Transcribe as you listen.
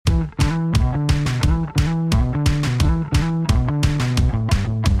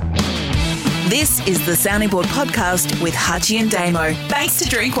This is the Sounding Board podcast with Hutchie and Damo. Thanks to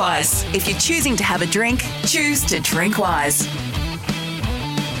Drinkwise. If you're choosing to have a drink, choose to drink wise.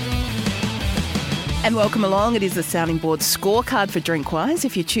 And welcome along. It is the Sounding Board scorecard for Drinkwise.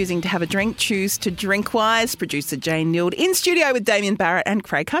 If you're choosing to have a drink, choose to Drinkwise. Producer Jane Nield in studio with Damien Barrett and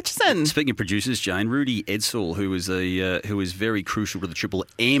Craig Hutchison. Speaking of producers, Jane, Rudy Edsall, who is very crucial to the Triple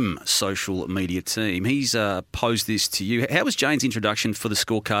M social media team, he's posed this to you. How was Jane's introduction for the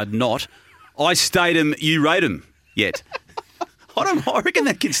scorecard? Not, I stayed him, you rate him, yet. I reckon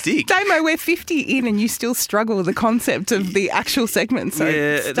that can stick. Damo, we're 50 in and you still struggle with the concept of the actual segment. So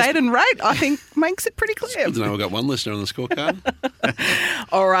state and rate, I think, makes it pretty clear. Good to know we've got one listener on the scorecard.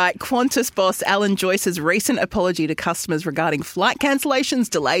 All right. Qantas boss Alan Joyce's recent apology to customers regarding flight cancellations,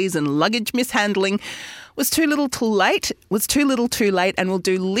 delays and luggage mishandling was too little too late, and will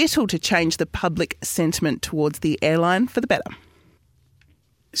do little to change the public sentiment towards the airline for the better.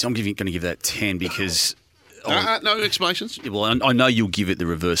 So I'm going to give that 10 because... No explanations. Well, I know you'll give it the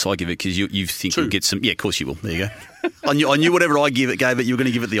reverse. I give it because you think you'll get some... Yeah, of course you will. There you go. I knew whatever I gave it, you're going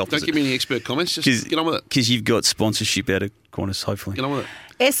to give it the opposite. Don't give me any expert comments. Just get on with it. Because you've got sponsorship out of Qantas, hopefully. Get on with it.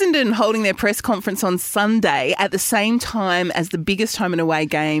 Essendon holding their press conference on Sunday at the same time as the biggest home and away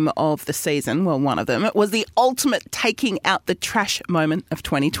game of the season, well, one of them, was the ultimate taking out the trash moment of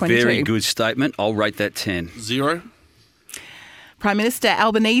 2022. Very good statement. I'll rate that 10. 0. Prime Minister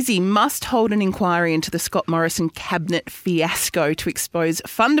Albanese must hold an inquiry into the Scott Morrison cabinet fiasco to expose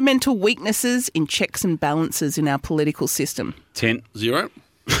fundamental weaknesses in checks and balances in our political system. 10. 0.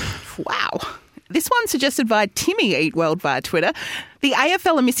 Wow. This one suggested by Timmy Eatworld via Twitter. The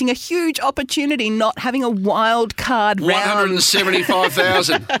AFL are missing a huge opportunity not having a wild card round.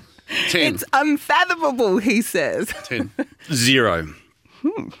 175,000. 10. It's unfathomable, he says. 10. 0.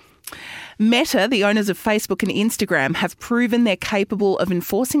 Meta, the owners of Facebook and Instagram, have proven they're capable of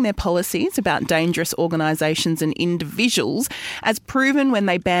enforcing their policies about dangerous organisations and individuals, as proven when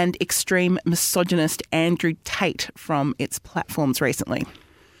they banned extreme misogynist Andrew Tate from its platforms recently.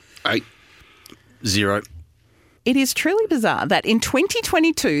 8. 0. It is truly bizarre that in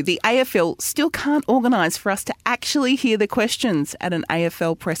 2022, the AFL still can't organise for us to actually hear the questions at an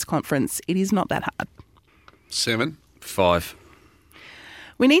AFL press conference. It is not that hard. 7. 5.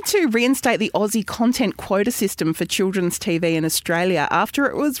 We need to reinstate the Aussie content quota system for children's TV in Australia after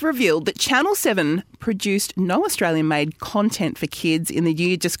it was revealed that Channel 7 produced no Australian-made content for kids in the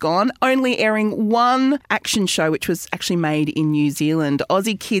year just gone, only airing one action show which was actually made in New Zealand.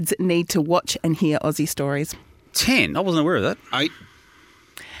 Aussie kids need to watch and hear Aussie stories. 10. I wasn't aware of that. 8.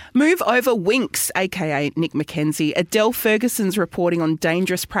 Move over Winks, a.k.a. Nick McKenzie. Adele Ferguson's reporting on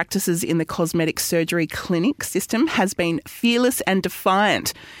dangerous practices in the cosmetic surgery clinic system has been fearless and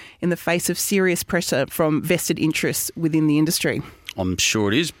defiant in the face of serious pressure from vested interests within the industry. I'm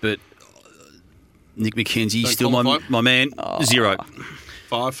sure it is, but Nick McKenzie, still my man. 0.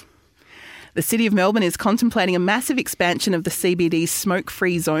 5. The City of Melbourne is contemplating a massive expansion of the CBD's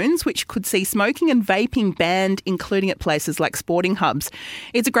smoke-free zones, which could see smoking and vaping banned, including at places like sporting hubs.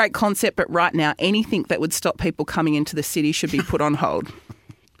 It's a great concept, but right now, anything that would stop people coming into the city should be put on hold.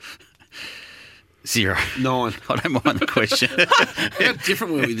 0. 9. I don't mind the question. How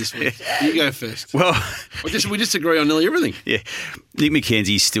different were we this week? You go first. Well, we disagree on nearly everything. Yeah, Nick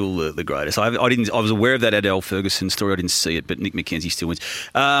McKenzie's still the greatest. I was aware of that Adele Ferguson story. I didn't see it, but Nick McKenzie still wins.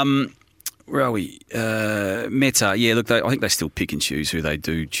 Where are we? Meta. Yeah, look, I think they still pick and choose who they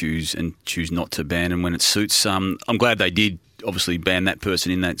do choose and choose not to ban, and when it suits. I'm glad they did obviously ban that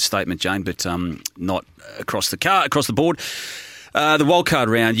person in that statement, Jane, but not across the board. The wildcard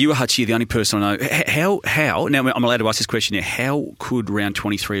round, you, Hutchie, the only person I know. How? Now, I'm allowed to ask this question here. How could round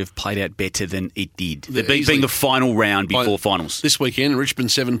 23 have played out better than it did? Being the final round before finals. This weekend, Richmond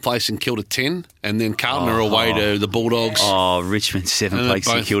 7th place and killed a 10, and then Carlton are away to the Bulldogs. Oh, Richmond 7th place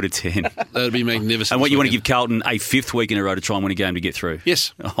and killed a 10. That'd be magnificent. And what, you want to give Carlton a 5th week in a row to try and win a game to get through?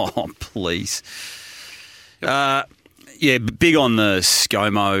 Yes. Oh, please. Yeah, big on the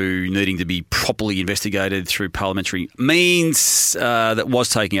ScoMo needing to be properly investigated through parliamentary means. That was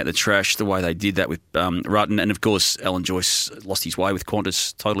taking out the trash the way they did that with Rutten. And, of course, Alan Joyce lost his way with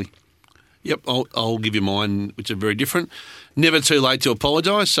Qantas totally. Yep, I'll give you mine, which are very different. Never too late to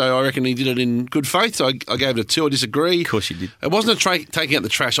apologise, so I reckon he did it in good faith. So I gave it a 2. I disagree. Of course you did. It wasn't taking out the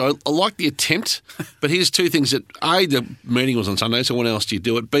trash. I like the attempt, but here's two things that, A, the meeting was on Sunday, so when else do you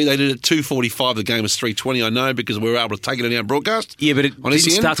do it? B, they did it at 2:45, the game was 3:20, I know, because we were able to take it in our broadcast. Yeah, but it didn't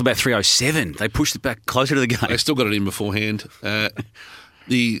start till about 3:07. They pushed it back closer to the game. They still got it in beforehand.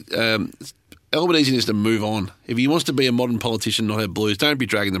 Albanese needs to move on. If he wants to be a modern politician, not have blues, don't be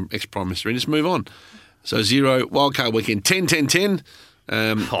dragging the ex-Prime Minister in. Just move on. So 0, wildcard weekend, 10.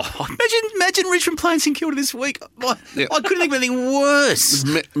 Imagine Richmond playing St Kilda this week. I couldn't think of anything worse.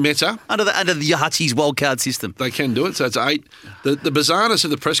 Meta. Under the Hutchie's wildcard system. They can do it, so it's 8. The bizarreness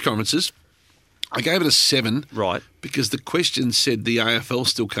of the press conferences, I gave it a 7. Right. Because the question said the AFL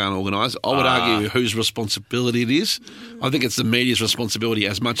still can't organise. I would argue whose responsibility it is. I think it's the media's responsibility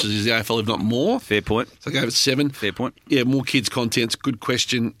as much as it is the AFL, if not more. Fair point. So I gave it 7. Fair point. Yeah, more kids' contents. Good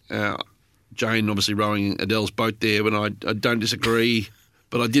question. Jane obviously rowing Adele's boat there, but I don't disagree.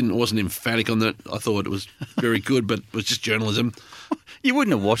 But I wasn't emphatic on that. I thought it was very good, but it was just journalism. You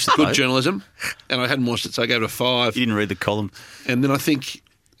wouldn't have watched it, Good though. journalism. And I hadn't watched it, so I gave it a 5. You didn't read the column. And then I think,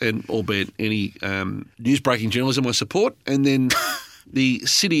 and albeit any news-breaking journalism I support, and then the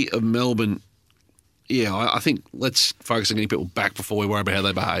City of Melbourne, I think let's focus on getting people back before we worry about how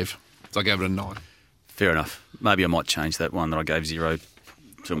they behave. So I gave it a 9. Fair enough. Maybe I might change that one that I gave 0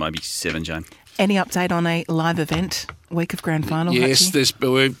 to maybe 7, Jane. Any update on a live event, week of grand final? Yes,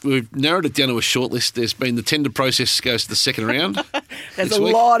 we've narrowed it down to a short list. There's been the tender process goes to the second round. There's a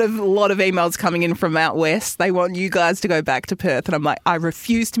lot of emails coming in from out west. They want you guys to go back to Perth, and I'm like, I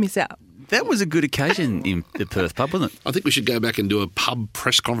refuse to miss out. That was a good occasion in the Perth pub, wasn't it? I think we should go back and do a pub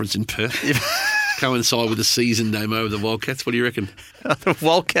press conference in Perth. Coincide with the season demo of the Wildcats. What do you reckon? The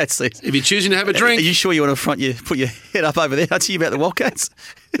Wildcats season. If you're choosing to have a drink. Are you sure you want to put your head up over there? I'll tell you about the Wildcats.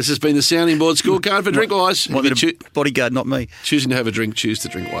 This has been the Sounding Board Scorecard for Drinkwise. Bodyguard, not me. Choosing to have a drink, choose to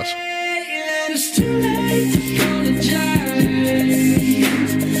Drinkwise. It's too late to apologize.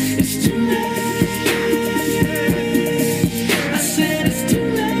 It's too late. I said it's too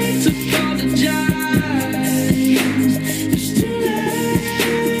late to apologize. It's too late.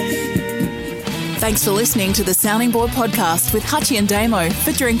 Thanks for listening to the Sounding Board podcast with Hutchie and Damo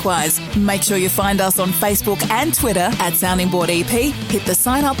for Drinkwise. Make sure you find us on Facebook and Twitter at Sounding Board EP. Hit the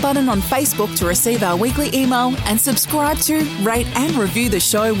sign up button on Facebook to receive our weekly email and subscribe to, rate and review the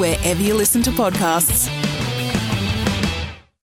show wherever you listen to podcasts.